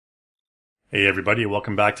Hey everybody,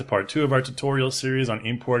 welcome back to part 2 of our tutorial series on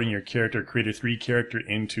importing your Character Creator 3 character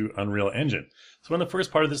into Unreal Engine. So in the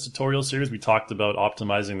first part of this tutorial series, we talked about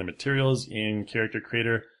optimizing the materials in Character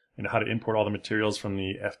Creator and how to import all the materials from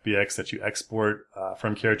the FBX that you export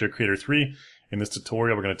from Character Creator 3. In this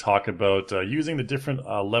tutorial, we're going to talk about using the different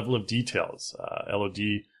level of details,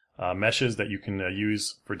 LOD meshes that you can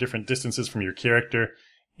use for different distances from your character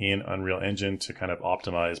in Unreal Engine to kind of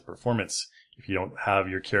optimize performance. If you don't have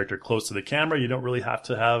your character close to the camera, you don't really have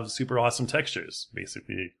to have super awesome textures,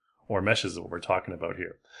 basically, or meshes is what we're talking about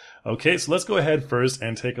here. Okay, so let's go ahead first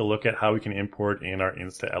and take a look at how we can import in our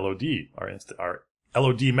InstaLOD, our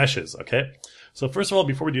LOD meshes, okay? So first of all,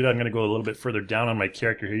 before we do that, I'm going to go a little bit further down on my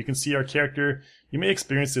character here. You can see our character. You may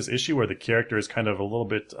experience this issue where the character is kind of a little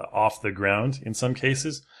bit off the ground in some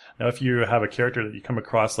cases. Now, if you have a character that you come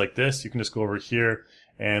across like this, you can just go over here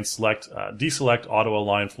and select, deselect auto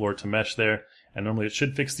align floor to mesh there. And normally it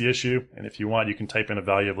should fix the issue. And if you want, you can type in a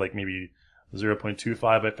value of like maybe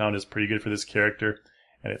 0.25 I found is pretty good for this character.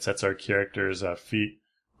 And it sets our character's feet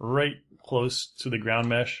right close to the ground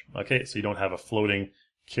mesh. Okay, so you don't have a floating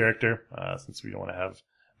character since we don't want to have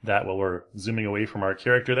that while we're zooming away from our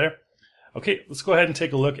character there. Okay, let's go ahead and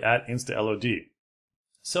take a look at InstaLOD.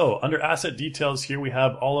 So under asset details here, we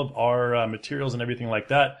have all of our materials and everything like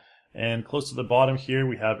that. And close to the bottom here,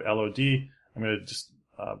 we have LOD. I'm going to just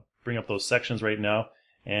bring up those sections right now.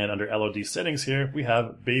 And under LOD settings here, we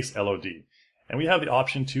have base LOD. And we have the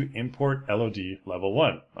option to import LOD level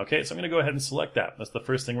 1. Okay, so I'm going to go ahead and select that. That's the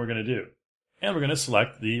first thing we're going to do. And we're going to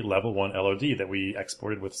select the level 1 LOD that we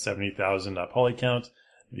exported with 70,000 poly count,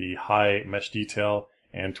 the high mesh detail,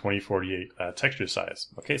 and 2048 texture size.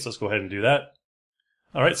 Okay, so let's go ahead and do that.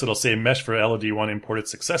 All right, so it'll say mesh for LOD1 imported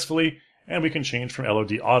successfully. And we can change from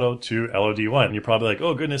LOD auto to LOD1. And you're probably like,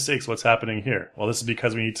 oh goodness sakes, what's happening here? Well, this is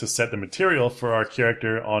because we need to set the material for our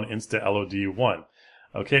character on InstaLOD1.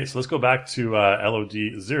 Okay, so let's go back to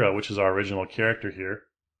LOD0, which is our original character here.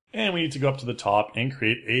 And we need to go up to the top and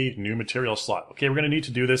create a new material slot. Okay, we're going to need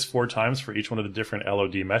to do this 4 times for each one of the different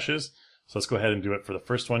LOD meshes. So let's go ahead and do it for the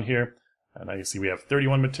first one here. And now you see we have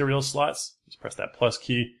 31 material slots. Just press that plus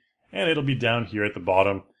key, and it'll be down here at the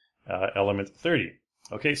bottom, element 30.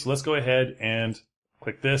 Okay, so let's go ahead and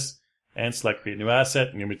click this and select Create New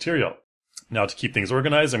Asset, New Material. Now to keep things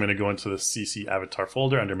organized, I'm going to go into the CC Avatar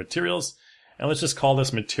folder under Materials, and let's just call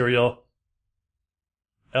this Material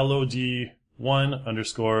LOD1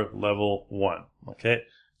 underscore level 1. Okay,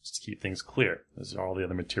 just to keep things clear. These are all the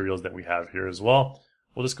other materials that we have here as well.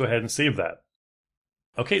 We'll just go ahead and save that.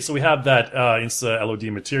 Okay, so we have that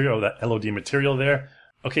InstaLOD material there.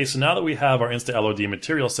 Okay, so now that we have our InstaLOD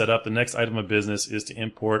material set up, the next item of business is to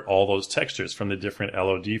import all those textures from the different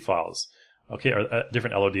LOD files. Okay, or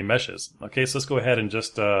different LOD meshes. Okay, so let's go ahead and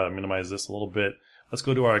just minimize this a little bit. Let's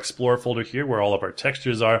go to our Explorer folder here where all of our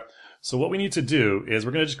textures are. So what we need to do is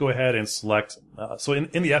we're going to just go ahead and select, so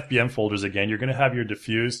in the FBM folders again, you're going to have your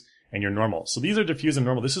diffuse and your normal. So these are diffuse and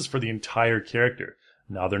normal. This is for the entire character.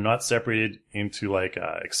 Now they're not separated into like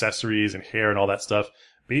accessories and hair and all that stuff.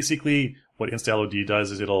 Basically, what InstaLOD does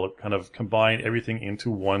is it'll kind of combine everything into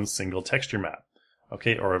one single texture map,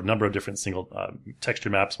 okay, or a number of different single texture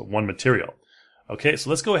maps with one material. Okay, so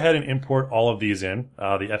let's go ahead and import all of these in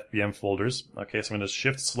the FBM folders. Okay, so I'm going to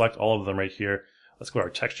shift select all of them right here. Let's go to our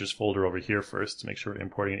textures folder over here first to make sure we're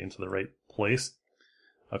importing it into the right place.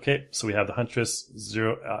 Okay, so we have the Huntress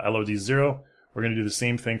LOD0. We're going to do the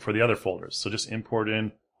same thing for the other folders. So just import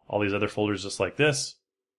in all these other folders just like this.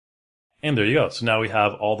 And there you go. So now we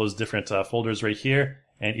have all those different folders right here,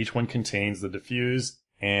 and each one contains the diffuse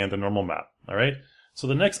and the normal map. All right. So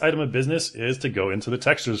the next item of business is to go into the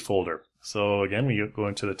textures folder. So again, we go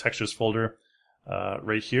into the textures folder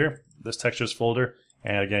right here, this textures folder.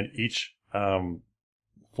 And again, each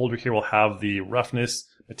folder here will have the roughness,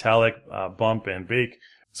 metallic, bump, and bake.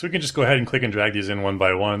 So we can just go ahead and click and drag these in one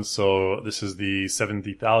by one. So this is the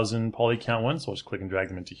 70,000 poly count one. So we'll just click and drag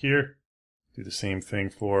them into here. Do the same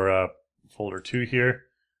thing for folder 2 here.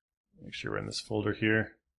 Make sure we're in this folder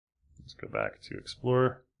here. Let's go back to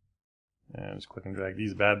Explorer and just click and drag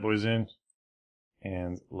these bad boys in.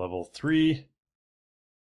 And level 3.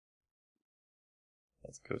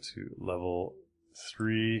 Let's go to level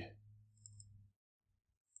 3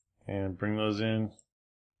 and bring those in.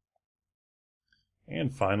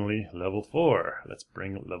 And finally, level 4. Let's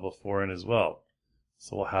bring level 4 in as well.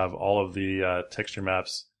 So we'll have all of the texture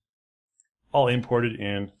maps all imported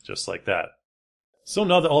in just like that. So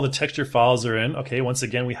now that all the texture files are in, okay, once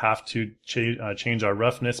again we have to change our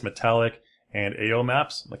roughness, metallic, and AO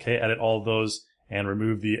maps. Okay, edit all of those and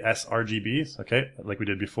remove the sRGBs, okay, like we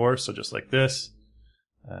did before. So just like this,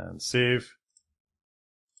 and save,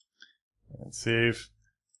 and save.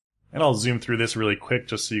 And I'll zoom through this really quick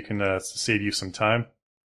just so you can save you some time.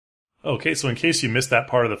 Okay, so in case you missed that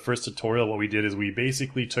part of the first tutorial, what we did is we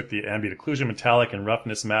basically took the ambient occlusion, metallic, and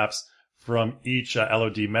roughness maps from each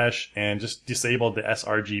LOD mesh and just disabled the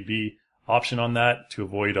sRGB option on that to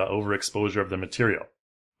avoid overexposure of the material.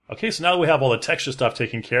 Okay, so now that we have all the texture stuff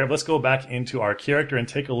taken care of, let's go back into our character and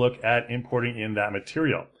take a look at importing in that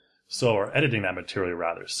material. So, or editing that material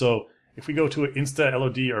rather. So if we go to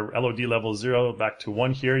InstaLOD or LOD level 0 back to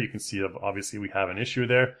 1 here, you can see obviously we have an issue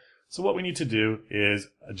there. So what we need to do is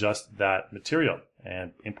adjust that material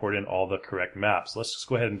and import in all the correct maps. Let's just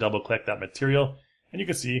go ahead and double click that material, and you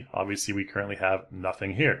can see obviously we currently have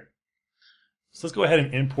nothing here. So let's go ahead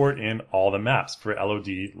and import in all the maps for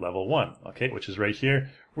LOD level 1, okay, which is right here.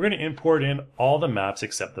 We're going to import in all the maps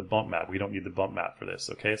except the bump map. We don't need the bump map for this,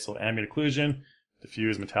 okay? So ambient occlusion,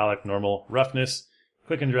 diffuse, metallic, normal, roughness.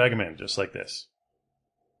 Click and drag them in, just like this.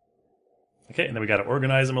 Okay, and then we got to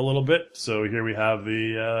organize them a little bit. So here we have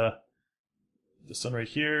the sun right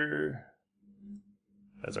here.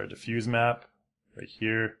 That's our diffuse map right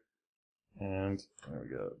here. And there we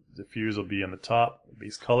go. Diffuse will be on the top,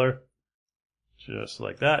 base color, just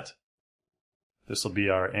like that. This will be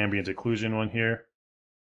our ambient occlusion one here.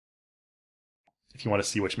 If you want to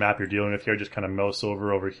see which map you're dealing with here, just kind of mouse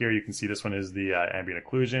over here. You can see this one is the ambient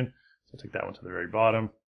occlusion. So take that one to the very bottom.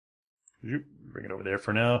 Bring it over there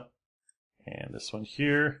for now. And this one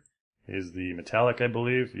here is the metallic, I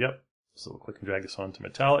believe. Yep. So we'll click and drag this on to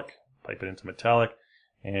metallic, pipe it into metallic.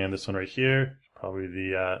 And this one right here, probably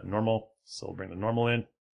the normal. So we'll bring the normal in.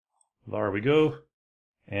 There we go.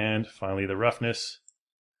 And finally the roughness.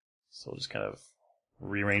 So we'll just kind of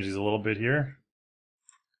rearrange these a little bit here.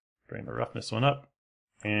 Bring the roughness one up.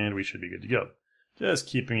 And we should be good to go. Just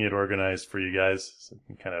keeping it organized for you guys so you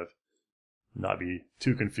can kind of not be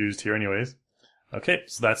too confused here anyways. Okay,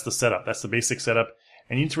 so that's the setup. That's the basic setup.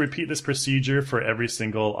 And you need to repeat this procedure for every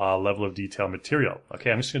single level of detail material.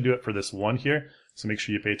 Okay, I'm just going to do it for this one here. So make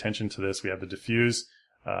sure you pay attention to this. We have the diffuse,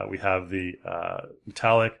 we have the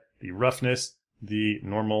metallic, the roughness, the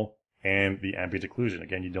normal, and the ambient occlusion.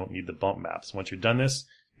 Again, you don't need the bump maps. Once you've done this,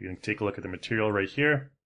 you can take a look at the material right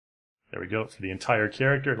here. There we go. For the entire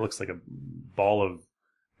character, it looks like a ball of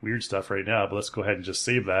weird stuff right now, but let's go ahead and just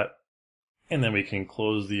save that. And then we can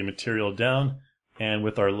close the material down. And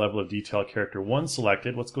with our level of detail character 1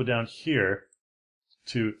 selected, let's go down here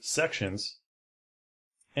to sections.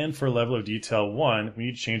 And for level of detail 1, we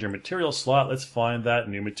need to change our material slot. Let's find that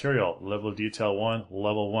new material. Level of detail 1,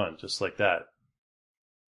 level 1, just like that.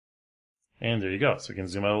 And there you go. So we can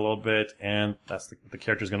zoom out a little bit, and that's what the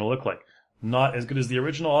character is going to look like. Not as good as the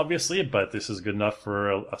original, obviously, but this is good enough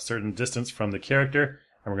for a certain distance from the character.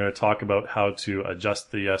 And we're going to talk about how to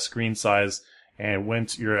adjust the screen size and when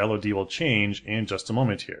your LOD will change in just a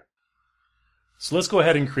moment here. So let's go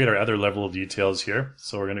ahead and create our other level of details here.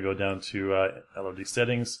 So we're going to go down to LOD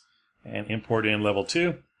settings and import in level 2.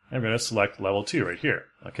 And we're going to select level 2 right here.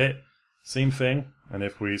 Okay, same thing. And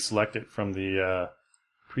if we select it from the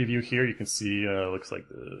preview here, you can see it looks like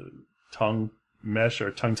the tongue mesh or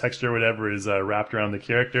tongue texture or whatever is wrapped around the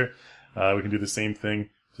character. We can do the same thing.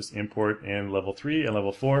 Just import in level 3 and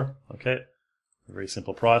level 4. Okay, a very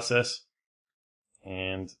simple process.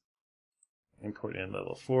 And import in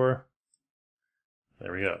level 4.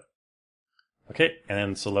 There we go. Okay, and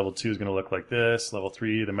then so level 2 is going to look like this. Level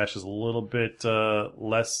 3, the mesh is a little bit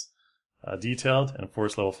less detailed, and of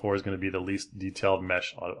course level 4 is going to be the least detailed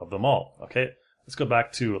mesh of them all. Okay, let's go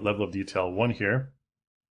back to level of detail 1 here.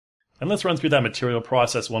 And let's run through that material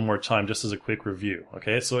process one more time just as a quick review.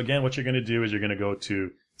 Okay, so again, what you're going to do is you're going to go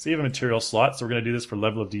to save a material slot. So we're going to do this for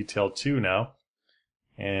level of detail 2 now.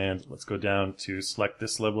 And let's go down to select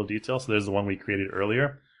this level of detail. So there's the one we created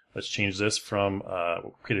earlier. Let's change this from,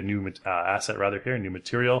 we'll create a new asset rather here, a new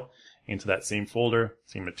material, into that same folder,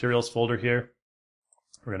 same materials folder here.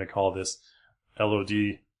 We're going to call this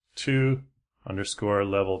LOD 2 underscore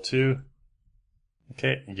level 2.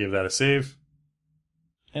 Okay, and give that a save.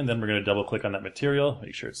 And then we're going to double click on that material,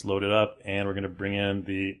 make sure it's loaded up, and we're going to bring in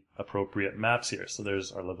the appropriate maps here. So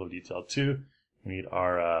there's our level of detail 2. We need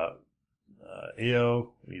our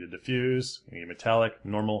AO, we need a diffuse, we need metallic,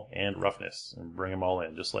 normal, and roughness, and bring them all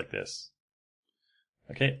in just like this.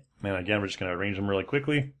 Okay, and again, we're just going to arrange them really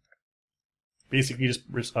quickly. Basically, just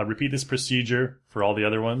repeat this procedure for all the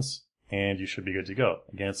other ones, and you should be good to go.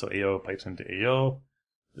 Again, so AO pipes into AO.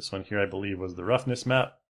 This one here, I believe, was the roughness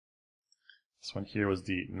map. This one here was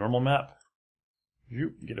the normal map.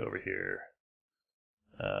 Get over here.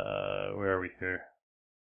 Where are we here?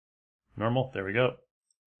 Normal, there we go.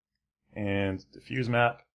 And diffuse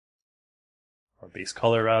map, or base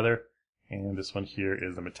color rather. And this one here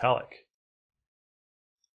is the metallic.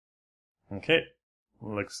 Okay,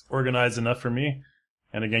 looks organized enough for me.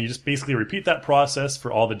 And again, you just basically repeat that process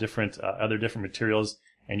for all the different other different materials,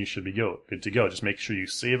 and you should be good to go. Just make sure you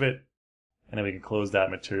save it, and then we can close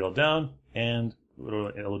that material down and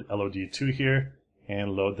go to LOD2 here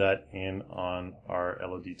and load that in on our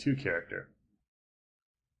LOD2 character.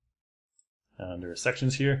 Under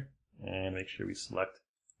sections here, and make sure we select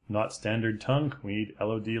not standard tongue. We need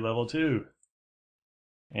LOD level 2.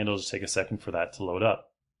 And it'll just take a second for that to load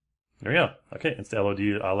up. There we go. Okay, it's the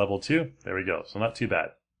LOD level 2. There we go. So not too bad.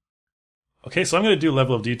 Okay, so I'm going to do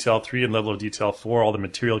level of detail 3 and level of detail 4, all the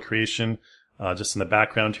material creation just in the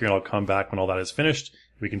background here, and I'll come back when all that is finished.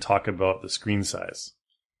 We can talk about the screen size.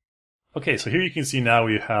 Okay, so here you can see now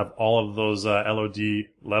we have all of those LOD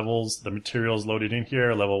levels, the materials loaded in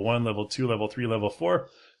here, level 1, level 2, level 3, level 4.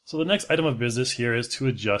 So the next item of business here is to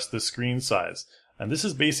adjust the screen size. And this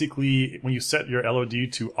is basically when you set your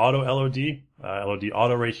LOD to auto LOD, LOD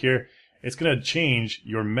auto right here, it's going to change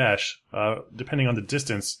your mesh depending on the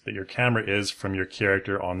distance that your camera is from your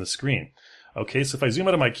character on the screen. Okay, so if I zoom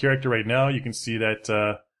out of my character right now, you can see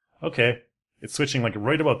that, okay, it's switching like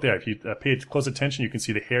right about there. If you pay close attention, you can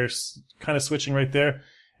see the hair kind of switching right there.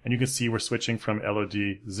 And you can see we're switching from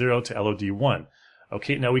LOD 0 to LOD 1.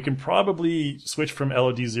 Okay, now we can probably switch from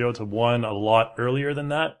LOD 0 to 1 a lot earlier than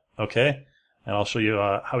that. Okay, and I'll show you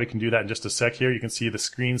how we can do that in just a sec here. You can see the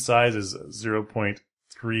screen size is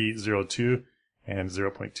 0.302 and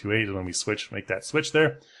 0.28 when we make that switch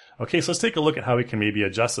there. Okay, so let's take a look at how we can maybe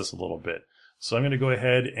adjust this a little bit. So I'm going to go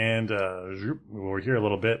ahead and move over here a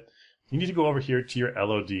little bit. You need to go over here to your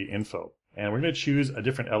LOD info, and we're going to choose a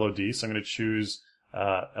different LOD. So I'm going to choose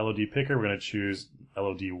LOD picker. We're going to choose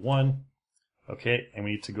LOD 1. Okay, and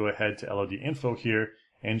we need to go ahead to LOD info here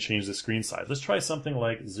and change the screen size. Let's try something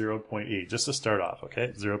like 0.8 just to start off. Okay,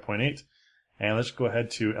 0.8, and let's go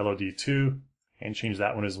ahead to LOD 2 and change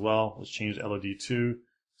that one as well. Let's change LOD 2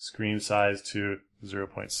 screen size to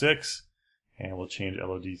 0.6, and we'll change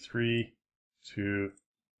LOD 3 to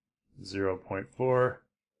 0.4.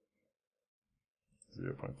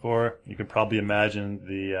 0.4. You can probably imagine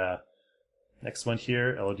the next one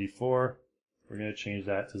here, LOD 4. We're going to change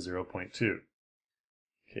that to 0.2.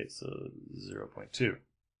 Okay, so 0.2.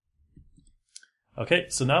 Okay,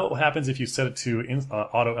 so now what happens if you set it to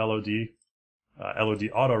auto LOD, LOD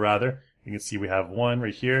auto rather, you can see we have 1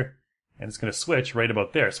 right here, and it's going to switch right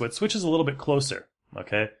about there. So it switches a little bit closer.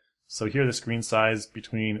 Okay, so here the screen size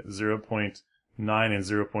between 0.9 and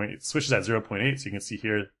 0. It switches at 0.8, so you can see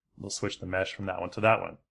here we'll switch the mesh from that one to that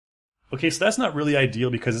one. Okay, so that's not really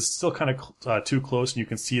ideal because it's still kind of too close and you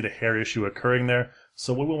can see the hair issue occurring there.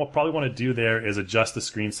 So what we'll probably want to do there is adjust the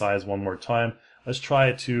screen size one more time. Let's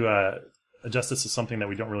try to adjust this to something that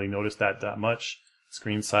we don't really notice that much.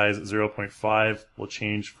 Screen size 0.5 will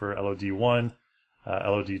change for LOD 1.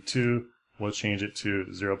 LOD 2 we'll change it to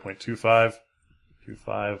 0.25.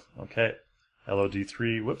 25, okay. LOD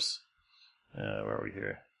 3, whoops. Where are we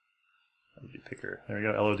here? LOD picker. There we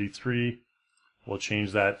go. LOD 3. We'll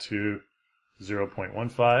change that to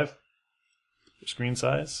 0.15 for screen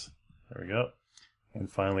size. There we go. And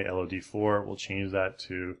finally, LOD 4. We'll change that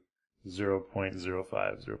to 0.05,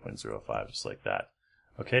 0.05, just like that.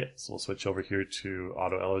 Okay, so we'll switch over here to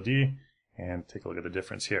Auto LOD and take a look at the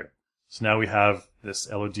difference here. So now we have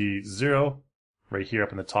this LOD 0 right here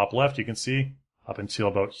up in the top left, you can see, up until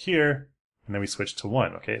about here, and then we switch to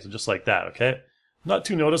 1. Okay, so just like that, okay? Not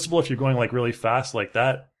too noticeable if you're going like really fast like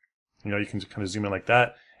that. You know, you can kind of zoom in like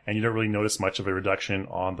that, and you don't really notice much of a reduction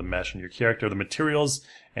on the mesh in your character. The materials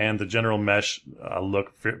and the general mesh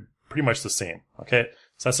look pretty much the same, okay?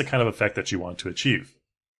 So that's the kind of effect that you want to achieve.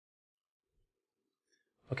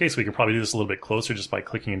 Okay, so we can probably do this a little bit closer just by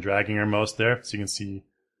clicking and dragging our mouse there. So you can see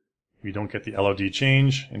we don't get the LOD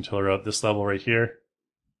change until we're at this level right here.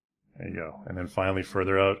 There you go. And then finally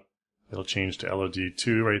further out, it'll change to LOD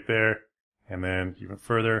 2 right there. And then even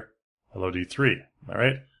further, LOD 3. All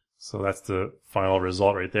right? So that's the final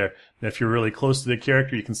result right there. And if you're really close to the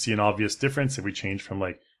character, you can see an obvious difference if we change from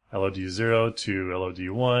like LOD 0 to LOD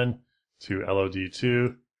 1 to LOD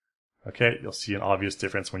 2. Okay, you'll see an obvious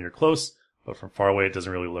difference when you're close, but from far away it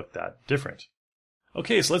doesn't really look that different.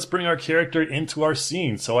 Okay, so let's bring our character into our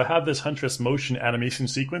scene. So I have this Huntress motion animation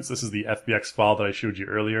sequence. This is the FBX file that I showed you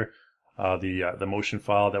earlier, the motion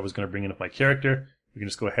file that was going to bring in my character. We can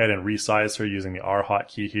just go ahead and resize her using the R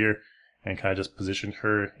hotkey here and kind of just position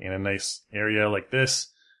her in a nice area like this.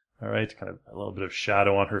 All right, kind of a little bit of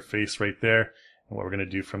shadow on her face right there. And what we're going to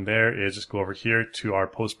do from there is just go over here to our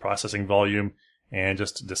post-processing volume and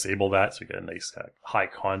just disable that so we get a nice high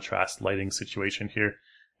contrast lighting situation here.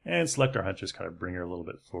 And select our Huntress, kind of bring her a little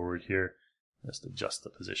bit forward here. Just adjust the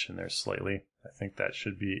position there slightly. I think that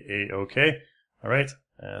should be a-okay. All right,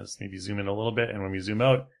 let's maybe zoom in a little bit, and when we zoom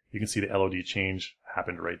out, you can see the LOD change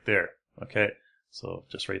happened right there. Okay, so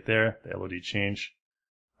just right there, the LOD change,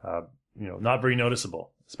 not very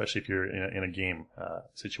noticeable, especially if you're in a game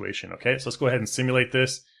situation. Okay, so let's go ahead and simulate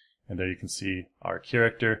this, and there you can see our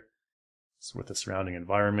character with the surrounding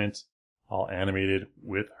environment, all animated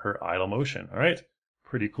with her idle motion. All right,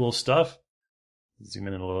 pretty cool stuff. Zoom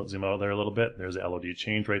in a little, zoom out there a little bit. There's the LOD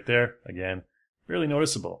change right there. Again, barely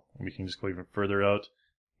noticeable. And we can just go even further out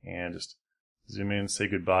and just zoom in, say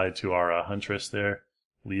goodbye to our huntress there,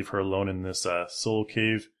 leave her alone in this soul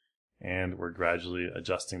cave, and we're gradually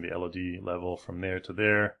adjusting the LOD level from there to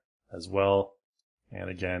there as well. And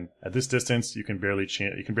again, at this distance, you can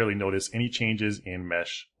barely notice any changes in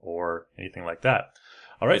mesh or anything like that.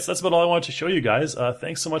 All right, so that's about all I wanted to show you guys.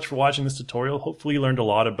 Thanks so much for watching this tutorial. Hopefully you learned a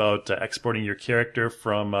lot about exporting your character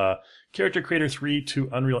from Character Creator 3 to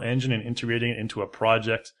Unreal Engine and integrating it into a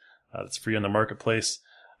project that's free on the marketplace.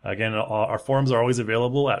 Again, our forums are always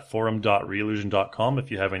available at forum.reallusion.com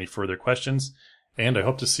if you have any further questions. And I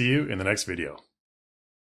hope to see you in the next video.